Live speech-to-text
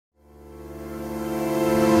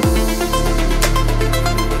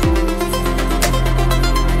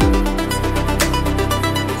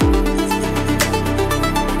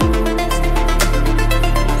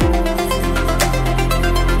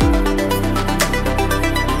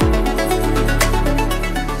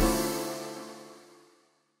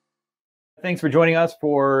Thanks for joining us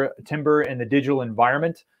for Timber and the Digital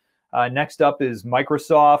Environment. Next up is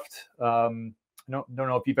Microsoft. I don't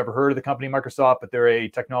know if you've ever heard of the company Microsoft, but they're a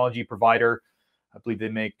technology provider. I believe they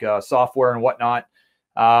make software and whatnot.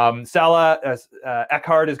 Salla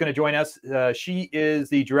Eckhardt is going to join us. She is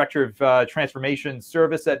the Director of Transformation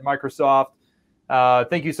Service at Microsoft.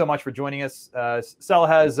 Thank you so much for joining us. Salla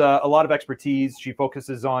has a lot of expertise. She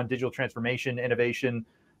focuses on digital transformation, innovation,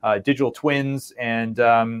 digital twins, and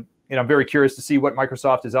I'm very curious to see what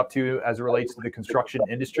Microsoft is up to as it relates to the construction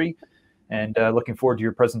industry, and looking forward to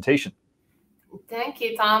your presentation. Thank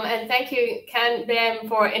you, Tom, and thank you, Ken Ben,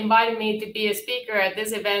 for inviting me to be a speaker at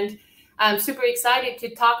this event. I'm super excited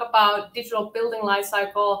to talk about digital building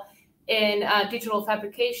lifecycle in digital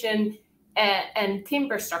fabrication and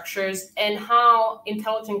timber structures, and how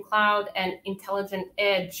intelligent cloud and intelligent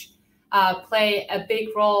edge play a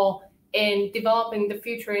big role in developing the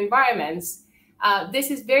future environments. This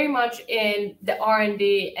is very much in the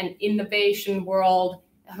R&D and innovation world,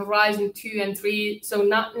 Horizon 2 and 3, so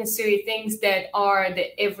not necessarily things that are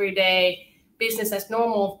the everyday business as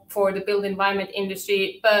normal for the built environment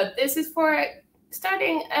industry, but this is for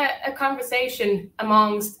starting a conversation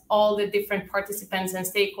amongst all the different participants and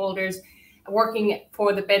stakeholders working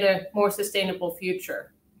for the better, more sustainable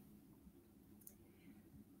future.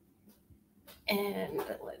 And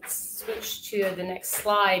let's switch to the next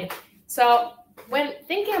slide. So when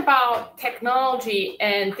thinking about technology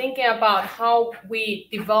and thinking about how we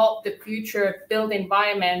develop the future built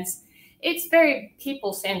environments, it's very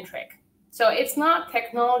people-centric. So it's not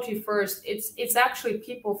technology first, it's actually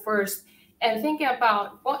people first, and thinking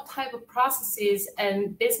about what type of processes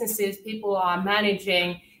and businesses people are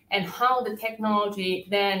managing, and how the technology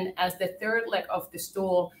then, as the third leg of the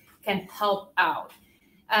stool, can help out.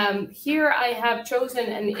 Here I have chosen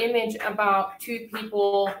an image about two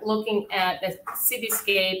people looking at the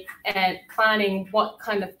cityscape and planning what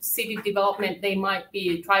kind of city development they might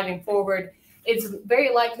be driving forward. It's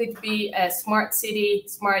very likely to be a smart city,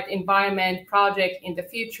 smart environment project in the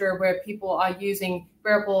future, where people are using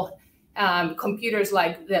wearable computers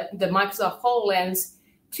like the Microsoft HoloLens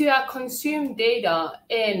to consume data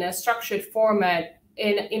in a structured format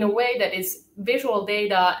in a way that is visual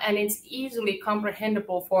data, and it's easily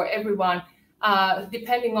comprehensible for everyone,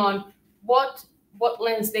 depending on what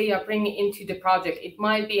lens they are bringing into the project. It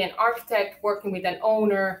might be an architect working with an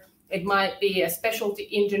owner. It might be a specialty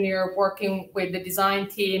engineer working with the design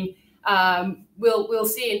team. We'll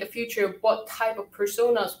see in the future what type of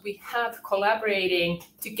personas we have collaborating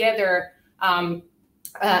together, and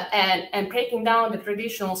breaking down the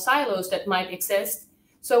traditional silos that might exist.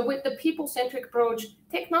 So with the people-centric approach,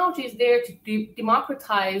 technology is there to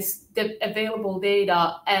democratize the available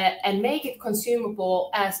data and make it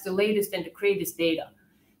consumable as the latest and the greatest data.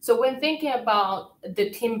 So when thinking about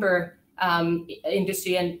the timber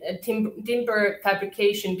industry and timber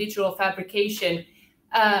fabrication, digital fabrication,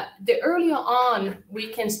 the earlier on we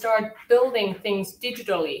can start building things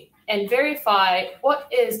digitally and verify what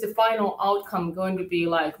is the final outcome going to be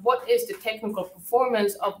like, what is the technical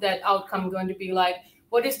performance of that outcome going to be like,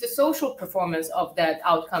 what is the social performance of that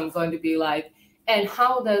outcome going to be like, and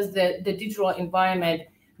how does the digital environment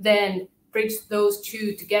then bridge those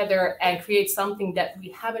two together and create something that we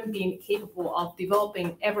haven't been capable of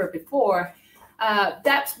developing ever before.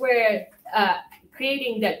 That's where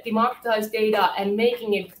creating that democratized data and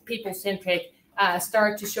making it people-centric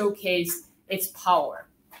start to showcase its power.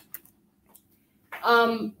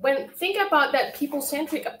 When thinking about that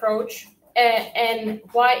people-centric approach and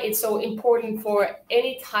why it's so important for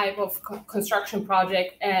any type of construction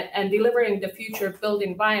project and delivering the future built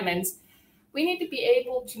environments, we need to be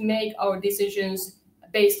able to make our decisions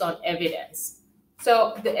based on evidence.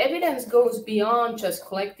 So the evidence goes beyond just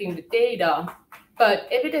collecting the data, but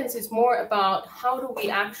evidence is more about how do we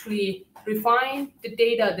actually refine the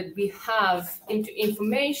data that we have into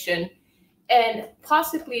information, and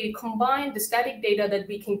possibly combine the static data that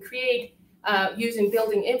we can create using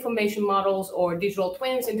building information models or digital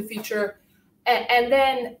twins in the future, and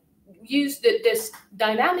then use this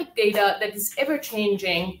dynamic data that is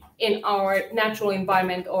ever-changing in our natural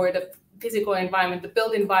environment or the physical environment, the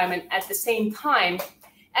built environment at the same time,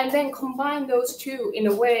 and then combine those two in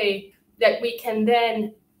a way that we can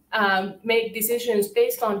then make decisions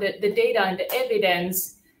based on the data and the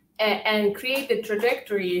evidence, and create the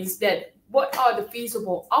trajectories that what are the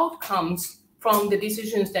feasible outcomes from the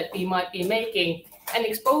decisions that we might be making, and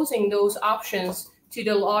exposing those options to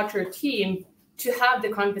the larger team to have the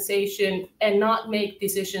conversation and not make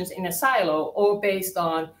decisions in a silo or based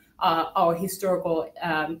on our historical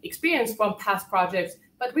experience from past projects,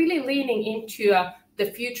 but really leaning into the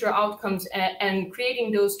future outcomes and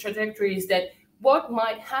creating those trajectories that what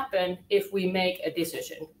might happen if we make a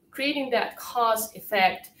decision, creating that cause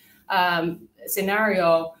effect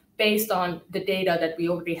scenario based on the data that we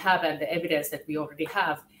already have and the evidence that we already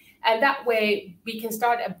have. And that way we can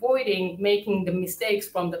start avoiding making the mistakes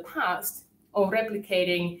from the past or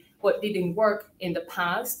replicating what didn't work in the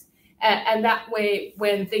past. And that way,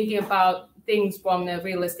 when thinking about things from the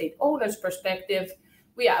real estate owner's perspective,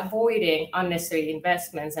 we are avoiding unnecessary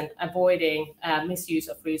investments and avoiding misuse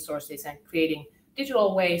of resources and creating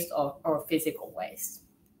digital waste or physical waste.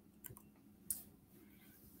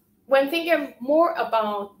 When thinking more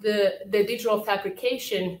about the digital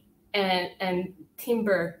fabrication and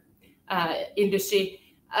timber industry,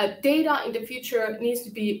 data in the future needs to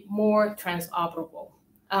be more transoperable.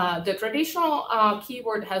 The traditional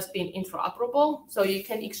keyword has been interoperable, so you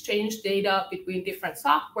can exchange data between different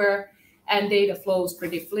software and data flows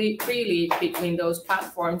pretty freely between those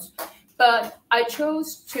platforms. But I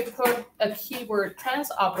chose to put a keyword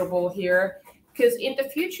transoperable here because in the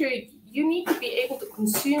future, you need to be able to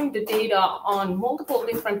consume the data on multiple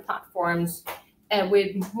different platforms and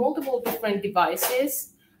with multiple different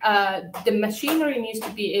devices. The machinery needs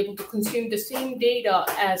to be able to consume the same data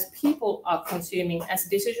as people are consuming as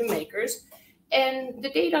decision makers. And the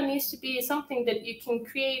data needs to be something that you can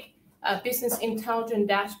create business intelligence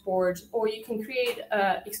dashboards, or you can create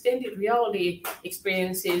extended reality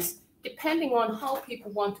experiences depending on how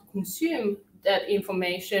people want to consume that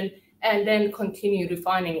information and then continue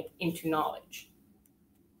refining it into knowledge.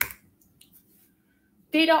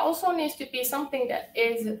 Data also needs to be something that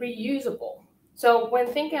is reusable. So when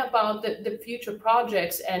thinking about the future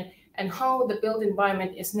projects and how the built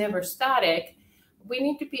environment is never static, we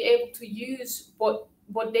need to be able to use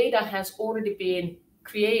what data has already been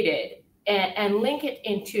created and link it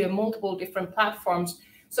into multiple different platforms.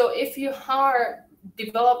 So if you are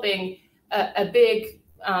developing a big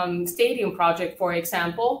stadium project, for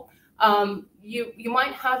example, you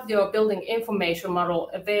might have your building information model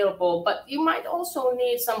available, but you might also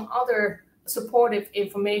need some other supportive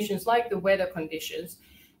information like the weather conditions.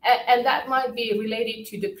 And that might be related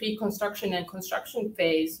to the pre-construction and construction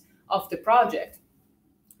phase of the project.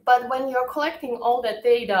 But when you're collecting all that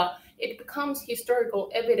data, it becomes historical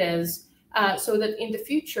evidence so that in the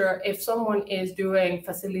future, if someone is doing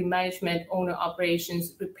facility management, owner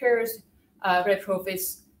operations, repairs,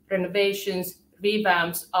 retrofits, renovations,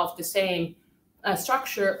 revamps of the same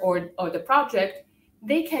structure or the project,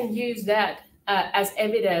 they can use that as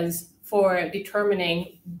evidence for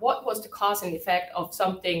determining what was the cause and effect of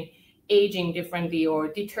something aging differently or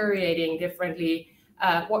deteriorating differently,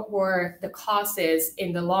 what were the causes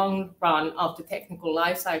in the long run of the technical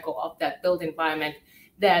life cycle of that built environment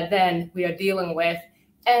that then we are dealing with.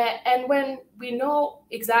 And when we know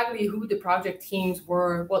exactly who the project teams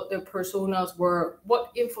were, what their personas were,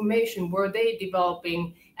 what information were they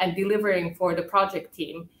developing and delivering for the project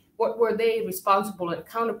team, what were they responsible and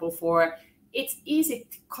accountable for, it's easy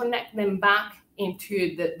to connect them back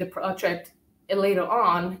into the project later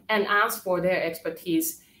on and ask for their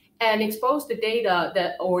expertise and expose the data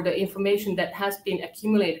that or the information that has been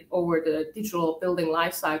accumulated over the digital building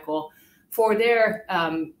lifecycle for their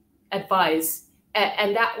advice.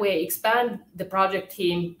 And that way expand the project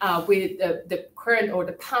team with the current or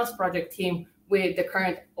the past project team with the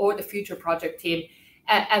current or the future project team.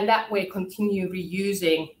 And that way continue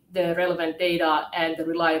reusing the relevant data and the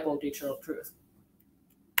reliable digital truth.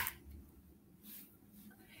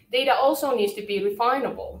 Data also needs to be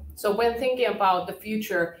refinable. So when thinking about the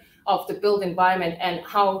future of the built environment and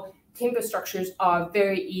how timber structures are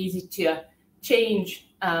very easy to change,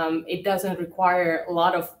 it doesn't require a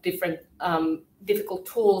lot of different difficult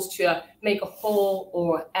tools to make a hole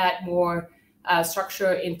or add more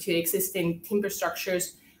structure into existing timber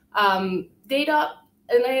structures. Data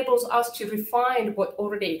enables us to refine what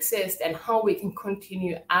already exists and how we can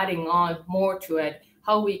continue adding on more to it,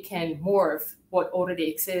 how we can morph what already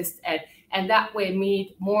exists, and that way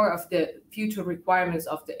meet more of the future requirements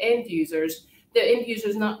of the end users. The end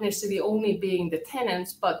users not necessarily only being the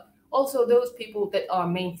tenants, but also those people that are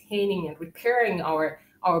maintaining and repairing our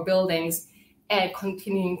buildings and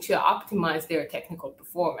continuing to optimize their technical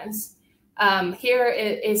performance. Here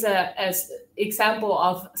is an example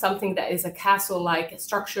of something that is a castle-like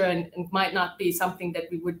structure and might not be something that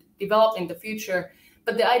we would develop in the future.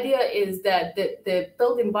 But the idea is that the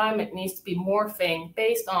built environment needs to be morphing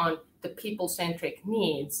based on the people-centric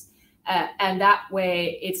needs. And that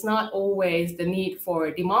way, it's not always the need for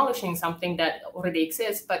demolishing something that already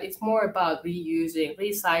exists, but it's more about reusing,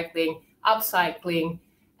 recycling, upcycling,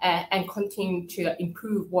 and continue to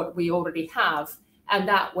improve what we already have. and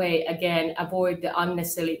that way, again, avoid the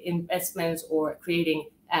unnecessary investments or creating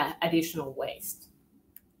additional waste.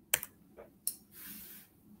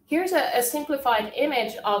 Here's a simplified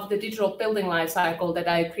image of the digital building lifecycle that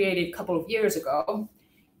I created a couple of years ago.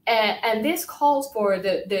 And this calls for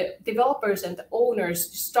the developers and the owners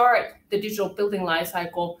to start the digital building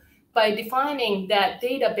lifecycle by defining that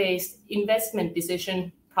data-based investment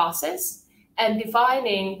decision process and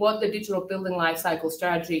defining what the digital building lifecycle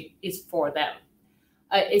strategy is for them.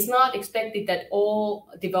 It's not expected that all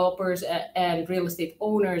developers and real estate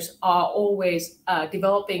owners are always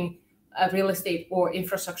developing real estate or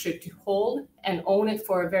infrastructure to hold and own it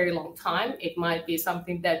for a very long time. It might be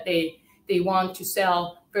something that they want to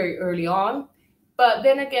sell very early on. But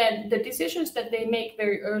then again, the decisions that they make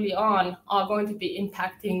very early on are going to be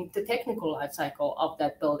impacting the technical life cycle of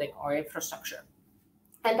that building or infrastructure.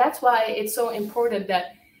 And that's why it's so important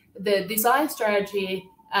that the design strategy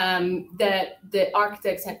that the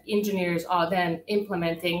architects and engineers are then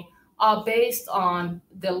implementing are based on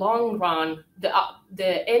the long run,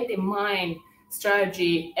 the end in mind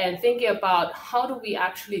strategy, and thinking about how do we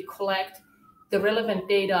actually collect the relevant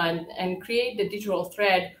data and create the digital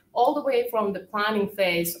thread all the way from the planning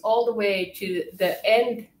phase all the way to the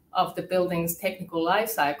end of the building's technical life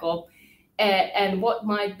cycle, and what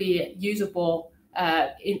might be usable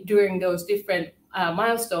during those different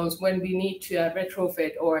milestones when we need to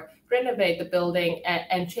retrofit or renovate the building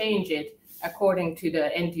and change it according to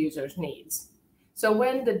the end user's needs. So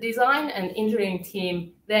when the design and engineering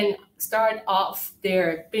team then start off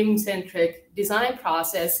their BIM-centric design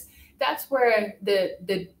process, that's where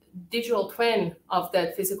the digital twin of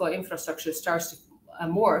that physical infrastructure starts to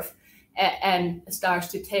morph and starts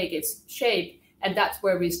to take its shape. And that's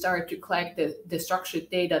where we start to collect the structured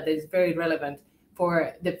data that is very relevant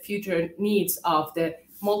for the future needs of the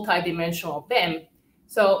multidimensional BIM.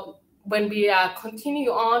 So when we continue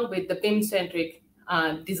on with the BIM-centric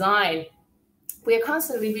design,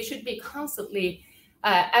 we should be constantly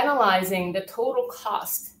analyzing the total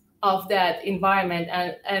cost of that environment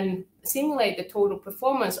and simulate the total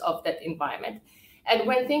performance of that environment. And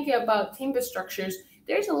when thinking about timber structures,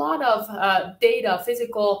 there's a lot of data,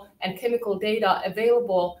 physical and chemical data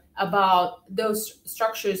available about those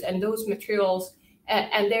structures and those materials.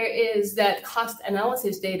 And there is that cost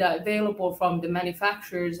analysis data available from the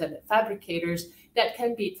manufacturers and the fabricators that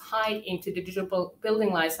can be tied into the digital building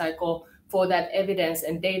lifecycle for that evidence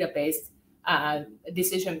and data-based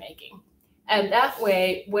decision making. And that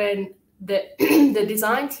way, when the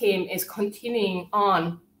design team is continuing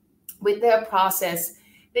on with their process,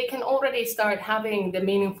 they can already start having the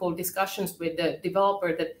meaningful discussions with the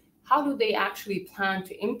developer that how do they actually plan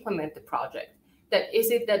to implement the project? That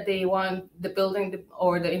is it that they want the building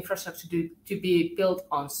or the infrastructure to be built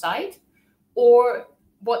on site? Or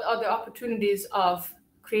what are the opportunities of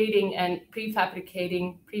creating and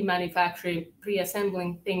prefabricating, pre-manufacturing,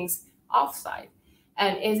 pre-assembling things offsite?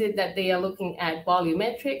 And is it that they are looking at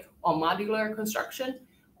volumetric or modular construction?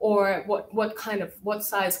 Or what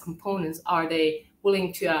size components are they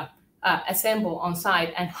willing to assemble on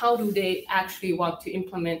site? And how do they actually want to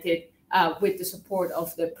implement it with the support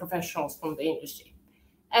of the professionals from the industry?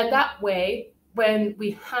 And that way, when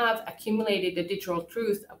we have accumulated the digital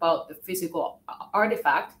truth about the physical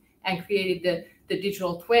artifact and created the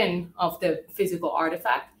digital twin of the physical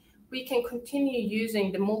artifact, we can continue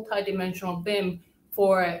using the multidimensional BIM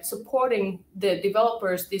for supporting the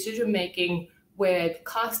developers' decision-making with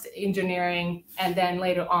cost engineering, and then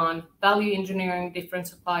later on, value engineering, different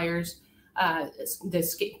suppliers,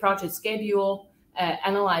 the project schedule,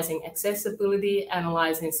 analyzing accessibility,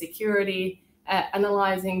 analyzing security,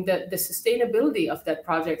 analyzing the sustainability of that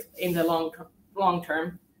project in the long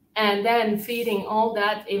term, and then feeding all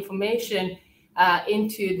that information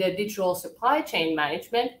into the digital supply chain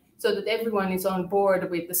management so that everyone is on board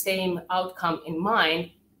with the same outcome in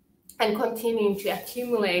mind, and continuing to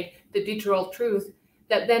accumulate the digital truth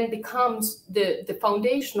that then becomes the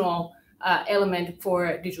foundational element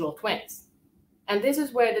for digital twins. And this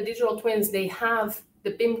is where the digital twins, they have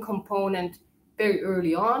the BIM component very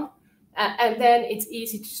early on. And then it's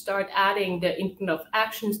easy to start adding the Internet of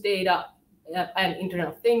Actions data and Internet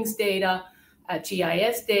of Things data,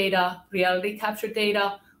 GIS data, reality capture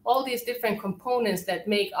data, all these different components that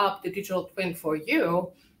make up the digital twin for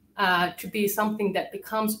you to be something that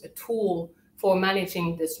becomes a tool for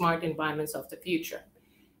managing the smart environments of the future.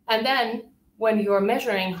 And then when you're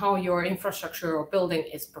measuring how your infrastructure or building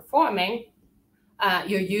is performing,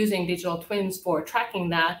 you're using digital twins for tracking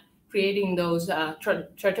that, creating those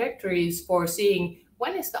trajectories for seeing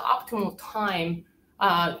when is the optimal time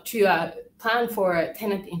to plan for a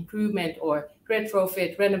tenant improvement or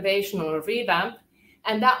retrofit, renovation, or revamp,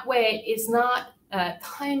 And that way, it's not a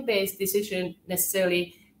time-based decision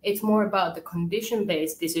necessarily. It's more about the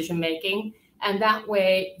condition-based decision-making. And that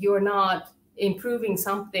way, you're not improving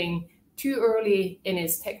something too early in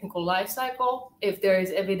its technical life cycle if there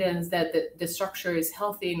is evidence that the structure is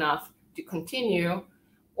healthy enough to continue,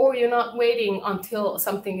 or you're not waiting until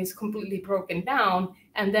something is completely broken down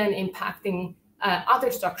and then impacting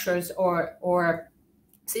other structures or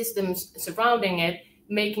systems surrounding it,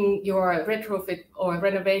 making your retrofit or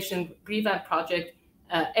renovation revamp project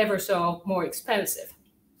ever so more expensive.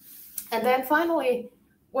 And then finally,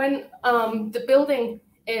 when the building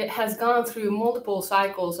has gone through multiple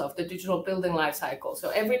cycles of the digital building life cycle, so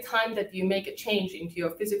every time that you make a change into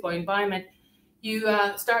your physical environment, you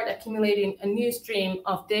start accumulating a new stream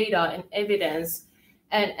of data and evidence,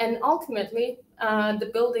 and ultimately the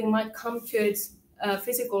building might come to its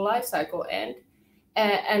physical life cycle end,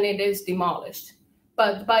 and it is demolished.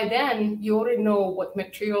 But by then, you already know what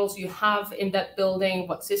materials you have in that building,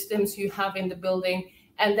 what systems you have in the building,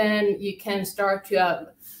 and then you can start to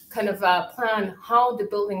plan how the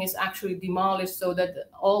building is actually demolished so that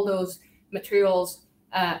all those materials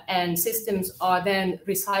and systems are then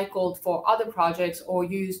recycled for other projects or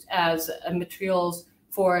used as materials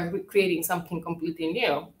for creating something completely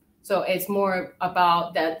new. So it's more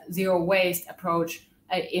about that zero waste approach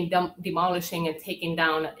in demolishing and taking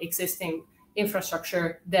down existing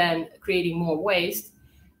infrastructure than creating more waste.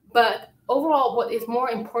 But overall, what is more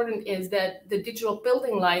important is that the digital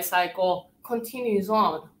building life cycle continues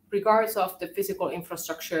on, regardless of the physical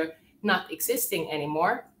infrastructure not existing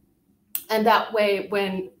anymore. And that way,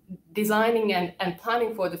 when designing and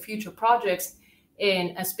planning for the future projects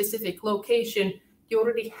in a specific location, you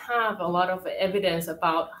already have a lot of evidence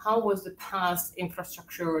about how was the past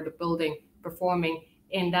infrastructure or the building performing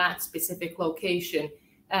in that specific location.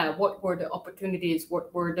 What were the opportunities,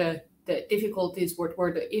 what were the difficulties, what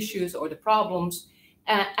were the issues or the problems,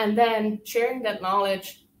 and then sharing that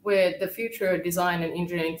knowledge with the future design and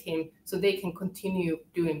engineering team so they can continue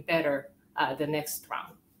doing better the next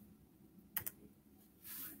round.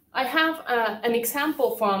 I have an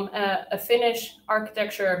example from a Finnish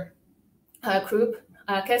architecture group,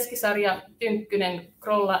 Keskisarja, Tynkkynen,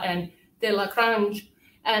 Krolla, and De La Grange,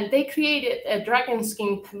 and they created a dragon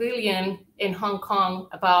skin pavilion in Hong Kong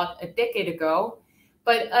about a decade ago.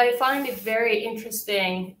 But I find it very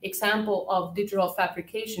interesting example of digital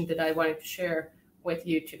fabrication that I wanted to share with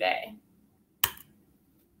you today.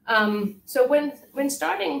 So when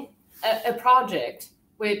starting a project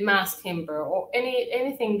with mass timber or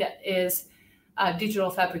anything that is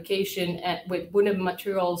digital fabrication with wooden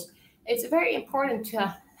materials, it's very important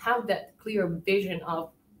to have that clear vision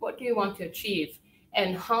of what do you want to achieve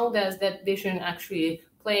and how does that vision actually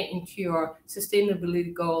play into your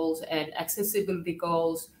sustainability goals and accessibility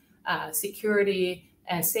goals, security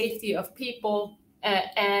and safety of people,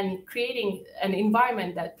 and creating an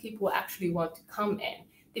environment that people actually want to come in.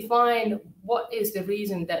 Define what is the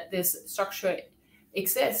reason that this structure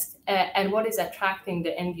exists and what is attracting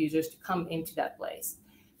the end users to come into that place.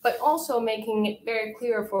 But also making it very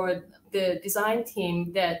clear for the design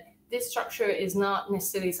team that this structure is not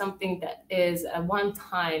necessarily something that is a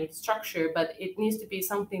one-time structure, but it needs to be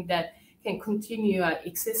something that can continue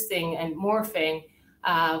existing and morphing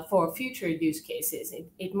for future use cases.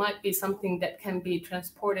 It might be something that can be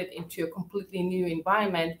transported into a completely new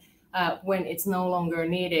environment when it's no longer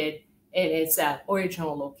needed in its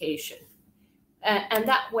original location. And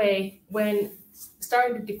that way, when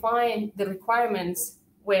starting to define the requirements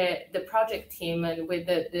with the project team and with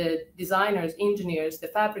the designers, engineers, the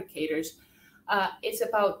fabricators, it's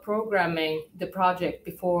about programming the project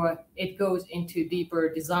before it goes into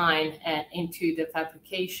deeper design and into the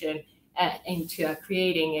fabrication and into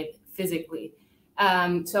creating it physically.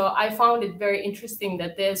 So I found it very interesting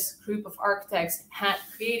that this group of architects had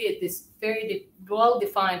created this very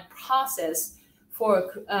well-defined process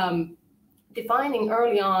for defining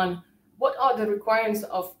early on what are the requirements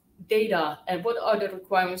of data and what are the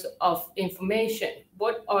requirements of information,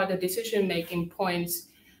 what are the decision-making points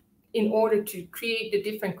in order to create the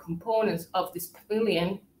different components of this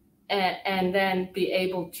pavilion and then be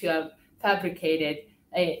able to fabricate it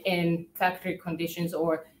in factory conditions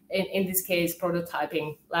or in this case,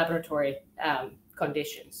 prototyping laboratory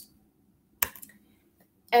conditions.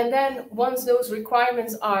 And then once those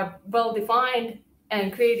requirements are well-defined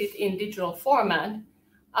and created in digital format,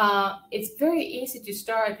 it's very easy to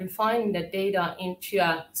start refining the data into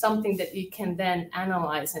something that you can then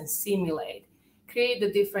analyze and simulate, create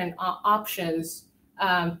the different options,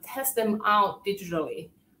 test them out digitally,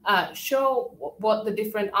 show what the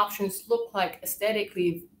different options look like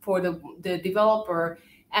aesthetically for the developer,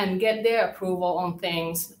 and get their approval on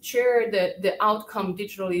things, share the outcome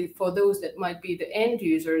digitally for those that might be the end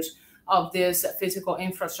users of this physical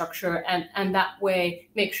infrastructure, and that way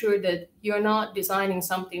make sure that you're not designing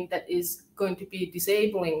something that is going to be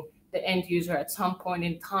disabling the end user at some point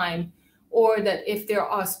in time, or that if there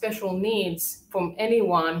are special needs from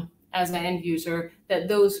anyone as an end user, that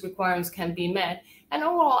those requirements can be met, and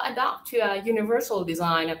overall adapt to a universal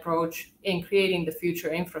design approach in creating the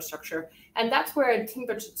future infrastructure. And that's where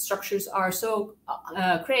timber structures are so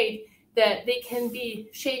great, that they can be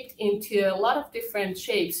shaped into a lot of different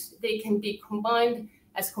shapes. They can be combined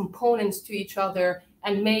as components to each other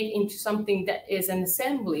and made into something that is an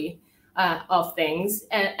assembly of things.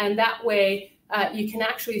 And that way, you can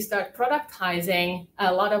actually start productizing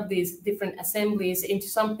a lot of these different assemblies into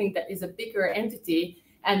something that is a bigger entity.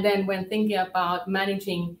 And then when thinking about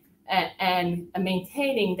managing and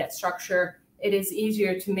maintaining that structure, it is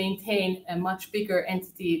easier to maintain a much bigger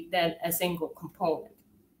entity than a single component.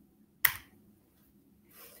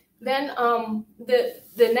 Then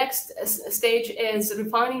the next stage is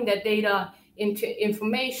refining that data into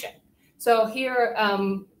information. So here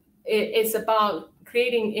it's about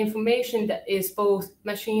creating information that is both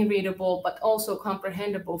machine readable but also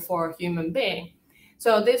comprehensible for a human being.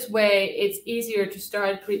 So this way, it's easier to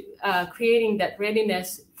start creating that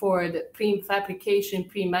readiness for the pre-fabrication,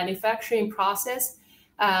 pre-manufacturing process,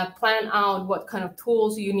 plan out what kind of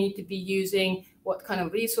tools you need to be using, what kind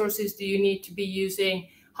of resources do you need to be using,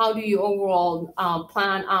 how do you overall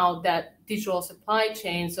plan out that digital supply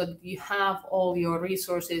chain so that you have all your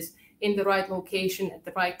resources in the right location at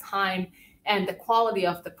the right time, and the quality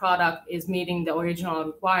of the product is meeting the original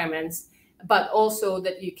requirements, but also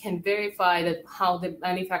that you can verify that how the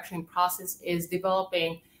manufacturing process is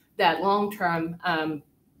developing that long-term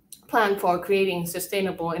plan for creating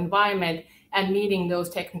sustainable environment and meeting those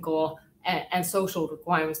technical and social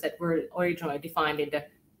requirements that were originally defined in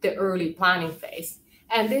the early planning phase.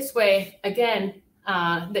 And this way, again,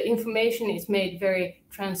 the information is made very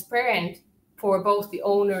transparent for both the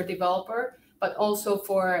owner, developer, but also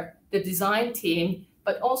for the design team,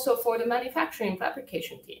 but also for the manufacturing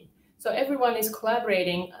fabrication team. So everyone is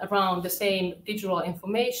collaborating around the same digital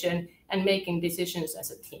information and making decisions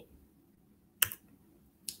as a team.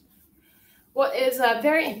 What is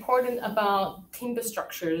very important about timber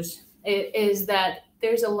structures is that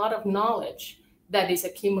there's a lot of knowledge that is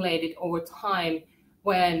accumulated over time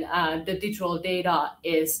when the digital data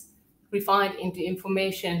is refined into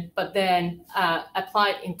information, but then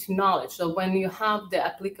applied into knowledge. So when you have the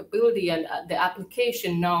applicability and the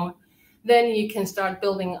application known, then you can start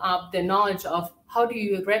building up the knowledge of how do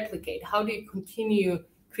you replicate, how do you continue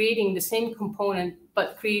creating the same component,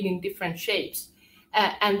 but creating different shapes.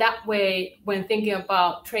 And that way, when thinking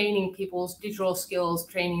about training people's digital skills,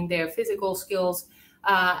 training their physical skills,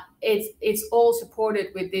 it's all supported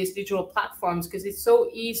with these digital platforms, because it's so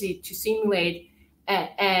easy to simulate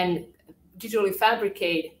and digitally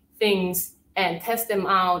fabricate things and test them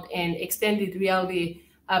out in extended reality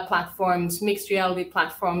platforms, mixed reality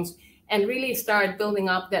platforms, and really start building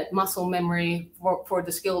up that muscle memory for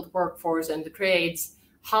the skilled workforce and the trades,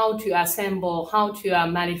 how to assemble, how to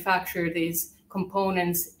manufacture these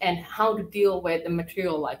components, and how to deal with the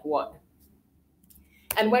material like wood.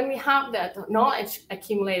 And when we have that knowledge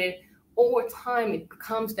accumulated over time, it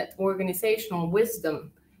becomes that organizational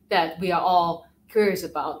wisdom that we are all curious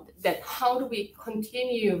about, that how do we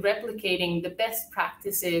continue replicating the best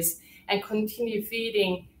practices and continue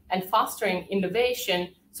feeding and fostering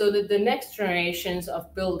innovation so that the next generations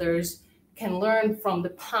of builders can learn from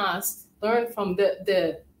the past, learn from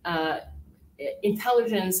the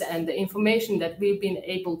intelligence and the information that we've been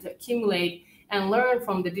able to accumulate, and learn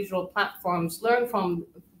from the digital platforms, learn from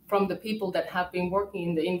the people that have been working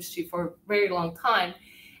in the industry for a very long time.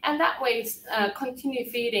 And that way, continue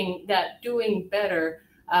feeding that doing better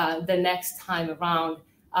the next time around.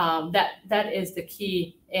 That is the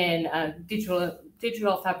key in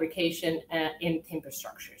digital fabrication in timber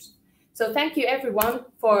structures. So thank you everyone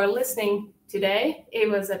for listening today. It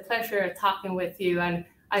was a pleasure talking with you, and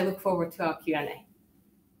I look forward to our Q&A.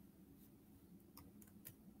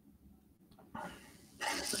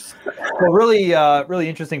 Well, really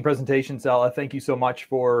interesting presentation, Salla. Thank you so much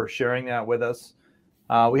for sharing that with us.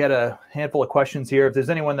 We had a handful of questions here. If there's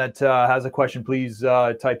anyone that has a question, please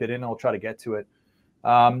type it in. I'll try to get to it.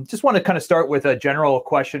 Just want to kind of start with a general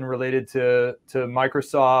question related to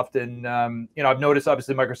Microsoft. And, I've noticed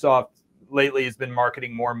obviously Microsoft lately has been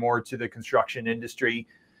marketing more and more to the construction industry.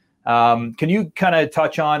 Can you kind of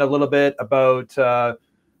touch on a little bit about,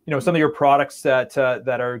 some of your products that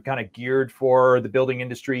are kind of geared for the building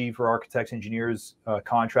industry, for architects, engineers,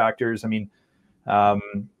 contractors? I mean,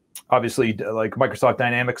 Obviously, like Microsoft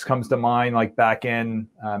Dynamics comes to mind, like back-end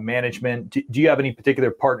management. Do you have any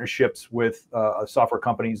particular partnerships with software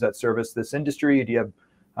companies that service this industry? Do you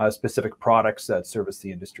have specific products that service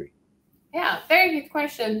the industry? Yeah, very good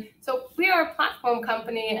question. So we are a platform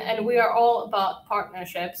company and we are all about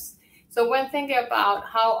partnerships. So when thinking about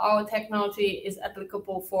how our technology is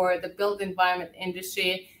applicable for the built environment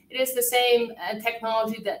industry, it is the same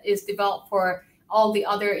technology that is developed for all the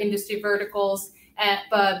other industry verticals,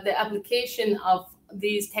 but the application of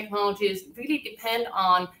these technologies really depend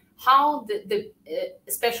on how the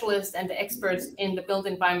specialists and the experts in the built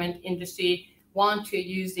environment industry want to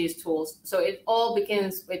use these tools. So it all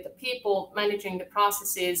begins with the people managing the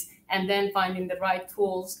processes and then finding the right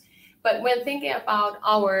tools. But when thinking about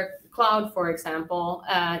our cloud, for example,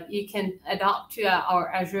 you can adopt to our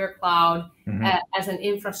Azure cloud as an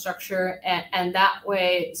infrastructure, and that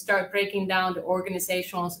way start breaking down the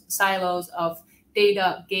organizational silos of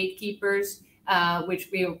data gatekeepers, which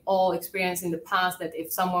we've all experienced in the past, that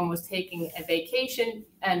if someone was taking a vacation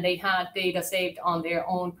and they had data saved on their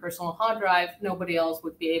own personal hard drive, nobody else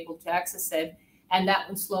would be able to access it, and that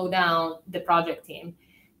would slow down the project team.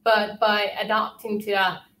 But by adopting to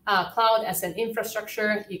a cloud as an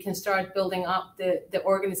infrastructure, you can start building up the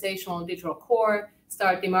organizational digital core,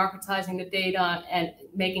 start democratizing the data and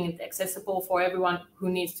making it accessible for everyone who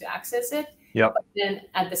needs to access it. Yep. But then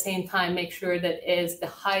at the same time, make sure that is the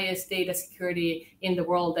highest data security in the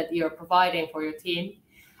world that you're providing for your team.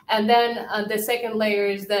 And then the second layer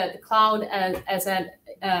is the cloud as a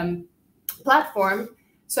platform.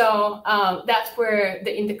 So that's where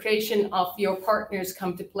the integration of your partners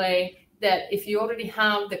come to play, that if you already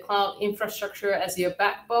have the cloud infrastructure as your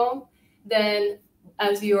backbone, then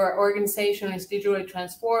as your organization is digitally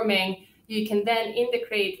transforming, you can then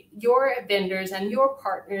integrate your vendors and your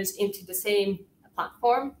partners into the same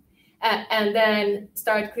platform, and then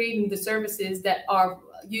start creating the services that are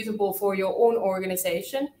usable for your own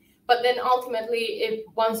organization. But then ultimately,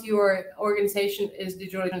 once your organization is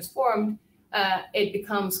digitally transformed, it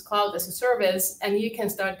becomes cloud as a service, and you can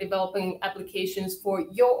start developing applications for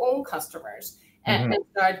your own customers and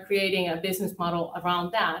start creating a business model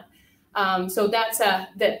around that. So that's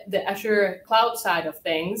the Azure cloud side of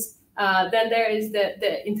things. Then there is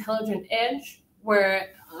the intelligent edge, where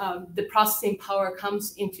the processing power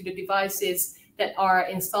comes into the devices that are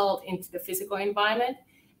installed into the physical environment,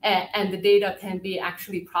 and the data can be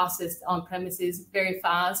actually processed on premises very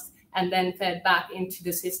fast and then fed back into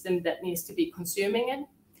the system that needs to be consuming it.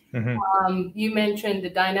 You mentioned the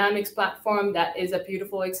Dynamics platform. That is a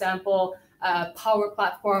beautiful example. Power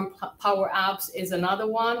Platform, Power Apps is another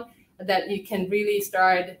one that you can really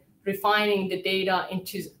start refining the data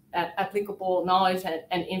into applicable knowledge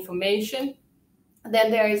and information. Then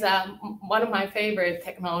there is one of my favorite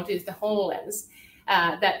technologies, the HoloLens,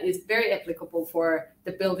 that is very applicable for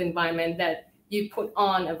the built environment, that you put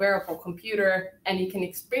on a wearable computer and you can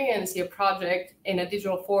experience your project in a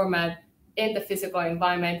digital format in the physical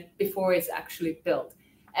environment before it's actually built.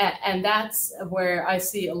 And that's where I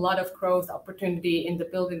see a lot of growth opportunity in the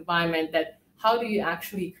built environment, that how do you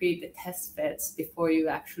actually create the test beds before you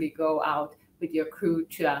actually go out with your crew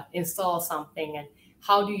to install something, and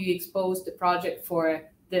how do you expose the project for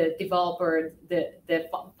the developer, the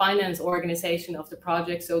finance organization of the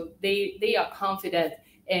project, so they are confident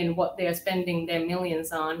in what they are spending their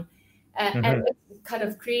millions on, and kind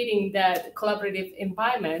of creating that collaborative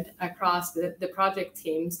environment across the project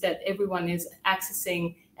teams, that everyone is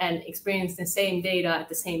accessing and experiencing the same data at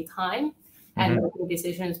the same time, and making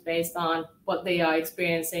decisions based on what they are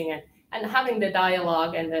experiencing, and having the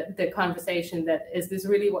dialogue and the conversation that, is this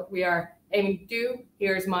really what we are aiming to do?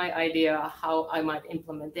 Here's my idea how I might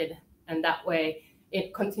implement it. And that way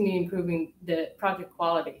it continue improving the project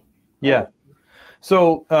quality. Yeah.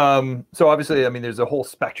 So obviously, I mean, there's a whole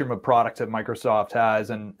spectrum of products that Microsoft has,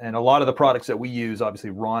 and a lot of the products that we use obviously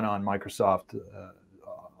run on Microsoft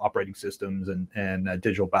operating systems and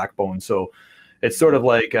digital backbone. So it's sort of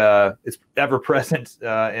like it's ever present in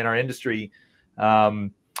our industry.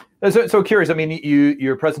 So curious, I mean,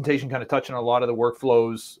 your presentation kind of touched on a lot of the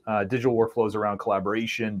workflows, digital workflows around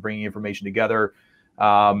collaboration, bringing information together,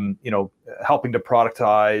 helping to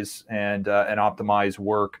productize and optimize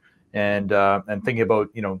work, and thinking about,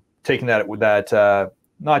 taking that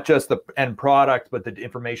not just the end product, but the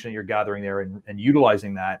information that you're gathering there and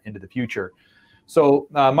utilizing that into the future. So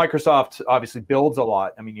Microsoft obviously builds a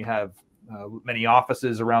lot. I mean, you have many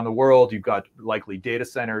offices around the world. You've got likely data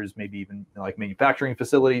centers, maybe even like manufacturing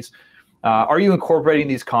facilities. Are you incorporating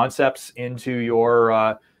these concepts into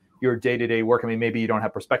your day-to-day work? I mean, maybe you don't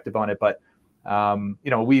have perspective on it, but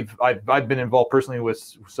I've been involved personally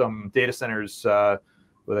with some data centers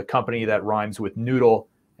with a company that rhymes with noodle,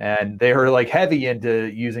 and they are like heavy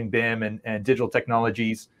into using BIM and digital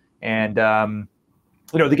technologies. And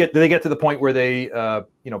they get to the point where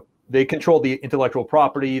they control the intellectual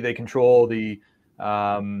property, they control the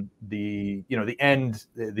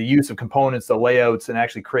use of components, the layouts, and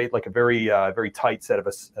actually create like a very tight set of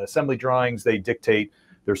assembly drawings. They dictate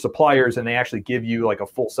their suppliers, and they actually give you like a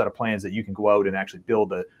full set of plans that you can go out and actually build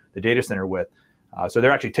the data center with. So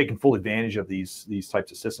they're actually taking full advantage of these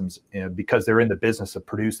types of systems because they're in the business of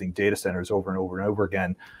producing data centers over and over and over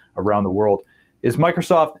again around the world. Is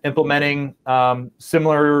Microsoft implementing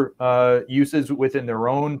similar uses within their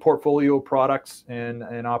own portfolio of products and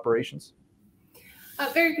operations?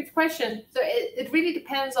 A very good question. So it really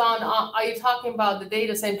depends on, are you talking about the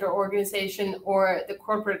data center organization or the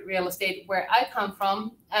corporate real estate where I come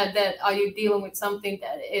from? That are you dealing with something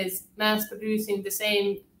that is mass producing the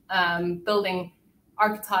same building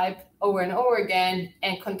archetype over and over again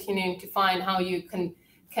and continuing to find how you can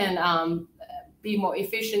be more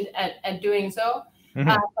efficient at doing so? Mm-hmm.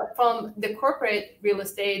 But from the corporate real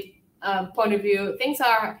estate point of view, things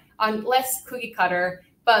are less cookie cutter,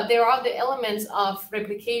 but there are the elements of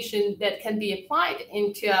replication that can be applied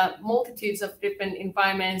into multitudes of different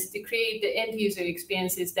environments to create the end user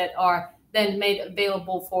experiences that are then made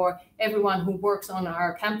available for everyone who works on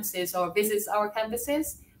our campuses or visits our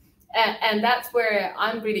campuses. And that's where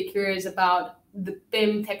I'm really curious about the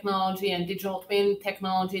BIM technology and digital twin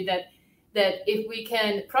technology, that if we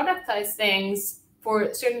can productize things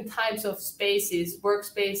for certain types of spaces,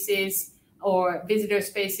 workspaces or visitor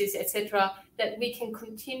spaces, etc., that we can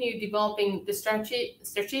continue developing the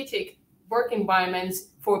strategic work environments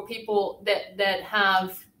for people that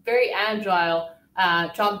have very agile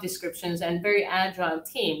job descriptions and very agile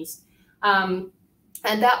teams. And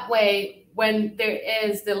that way, when there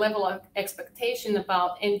is the level of expectation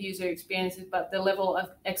about end user experiences, but the level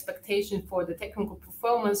of expectation for the technical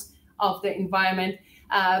performance of the environment,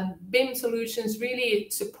 BIM solutions really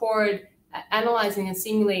support analyzing and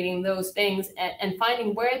simulating those things and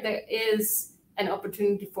finding where there is an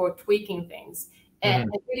opportunity for tweaking things, and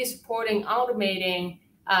really supporting automating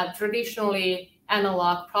traditionally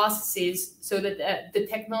analog processes so that the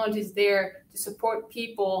technology is there to support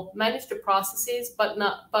people manage the processes, but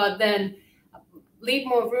then leave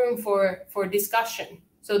more room for discussion,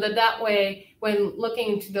 so that way, when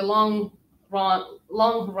looking into the long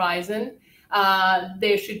horizon,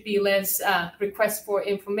 there should be less requests for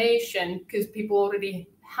information because people already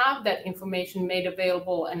have that information made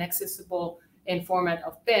available and accessible in format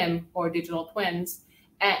of BIM or digital twins.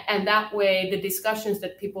 And that way, the discussions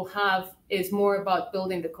that people have is more about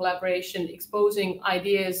building the collaboration, exposing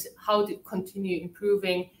ideas, how to continue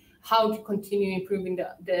improving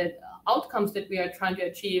the outcomes that we are trying to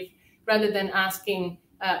achieve, rather than asking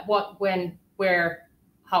what, when, where,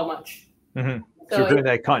 how much. Mm-hmm. So creating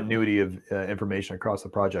that continuity of information across the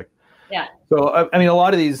project. Yeah. So I mean, a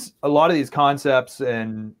lot of these concepts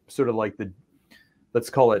and sort of like let's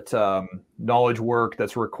call it knowledge work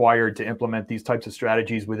that's required to implement these types of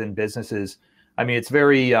strategies within businesses. I mean, it's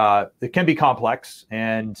very it can be complex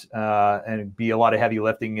and be a lot of heavy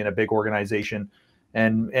lifting in a big organization,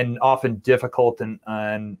 and often difficult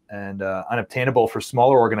and unobtainable for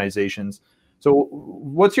smaller organizations. So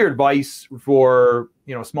what's your advice for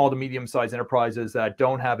small to medium-sized enterprises that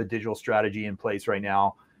don't have a digital strategy in place right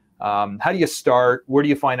now? How do you start? Where do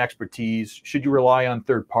you find expertise? Should you rely on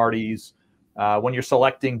third parties? When you're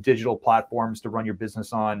selecting digital platforms to run your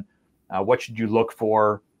business on, what should you look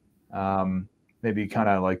for? Maybe kind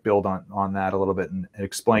of like build on that a little bit and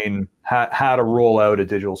explain how to roll out a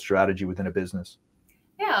digital strategy within a business.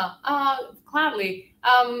 Yeah, gladly.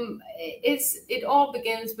 It all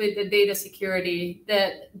begins with the data security.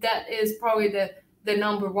 That is probably the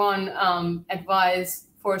number one advice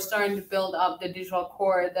for starting to build up the digital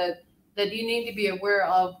core. That you need to be aware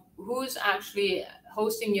of who's actually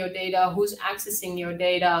hosting your data, who's accessing your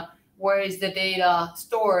data, where is the data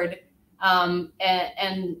stored,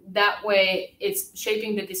 and that way it's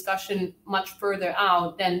shaping the discussion much further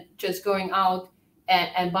out than just going out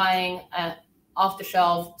and buying a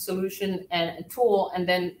off-the-shelf solution and a tool and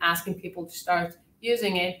then asking people to start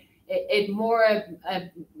using it. It more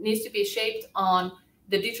needs to be shaped on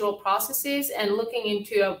the digital processes and looking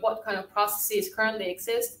into what kind of processes currently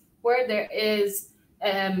exist, where there is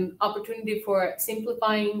opportunity for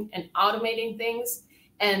simplifying and automating things,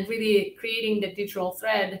 and really creating the digital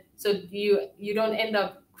thread so you don't end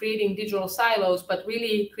up creating digital silos, but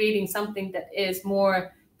really creating something that is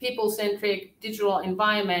more people-centric digital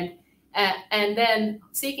environment, and then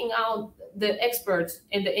seeking out the experts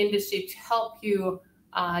in the industry to help you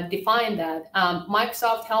define that.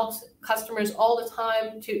 Microsoft helps customers all the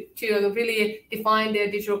time to really define their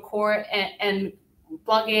digital core and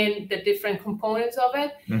plug in the different components of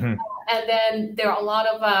it. Mm-hmm. And then there are a lot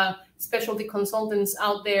of specialty consultants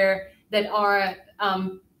out there that are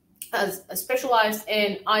specialized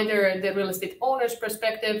in either the real estate owner's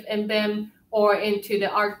perspective in BIM or into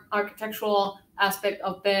the architectural aspect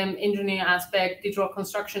of BIM, engineering aspect, digital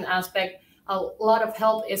construction aspect. A lot of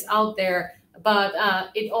help is out there, but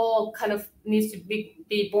it all kind of needs to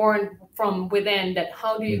be born from within. That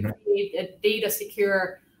how do you create a data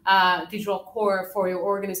secure digital core for your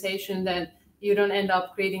organization that you don't end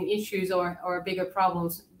up creating issues or bigger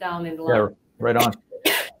problems down in the line. Yeah, right on.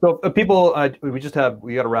 So people, we got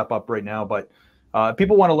to wrap up right now, but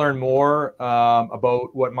people want to learn more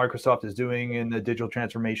about what Microsoft is doing in the digital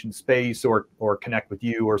transformation space, or connect with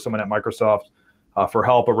you or someone at Microsoft for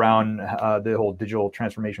help around the whole digital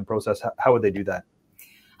transformation process. How would they do that?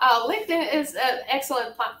 LinkedIn is an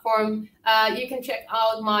excellent platform. You can check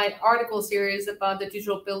out my article series about the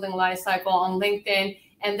digital building lifecycle on LinkedIn.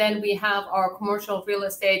 And then we have our commercial real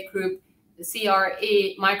estate group, the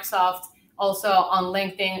CRE, Microsoft, also on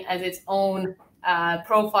LinkedIn as its own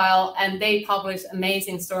profile. And they publish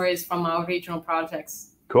amazing stories from our regional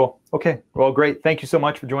projects. Cool. Okay. Well, great. Thank you so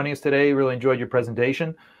much for joining us today. Really enjoyed your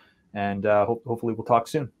presentation. And hopefully we'll talk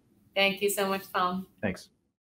soon. Thank you so much, Tom. Thanks.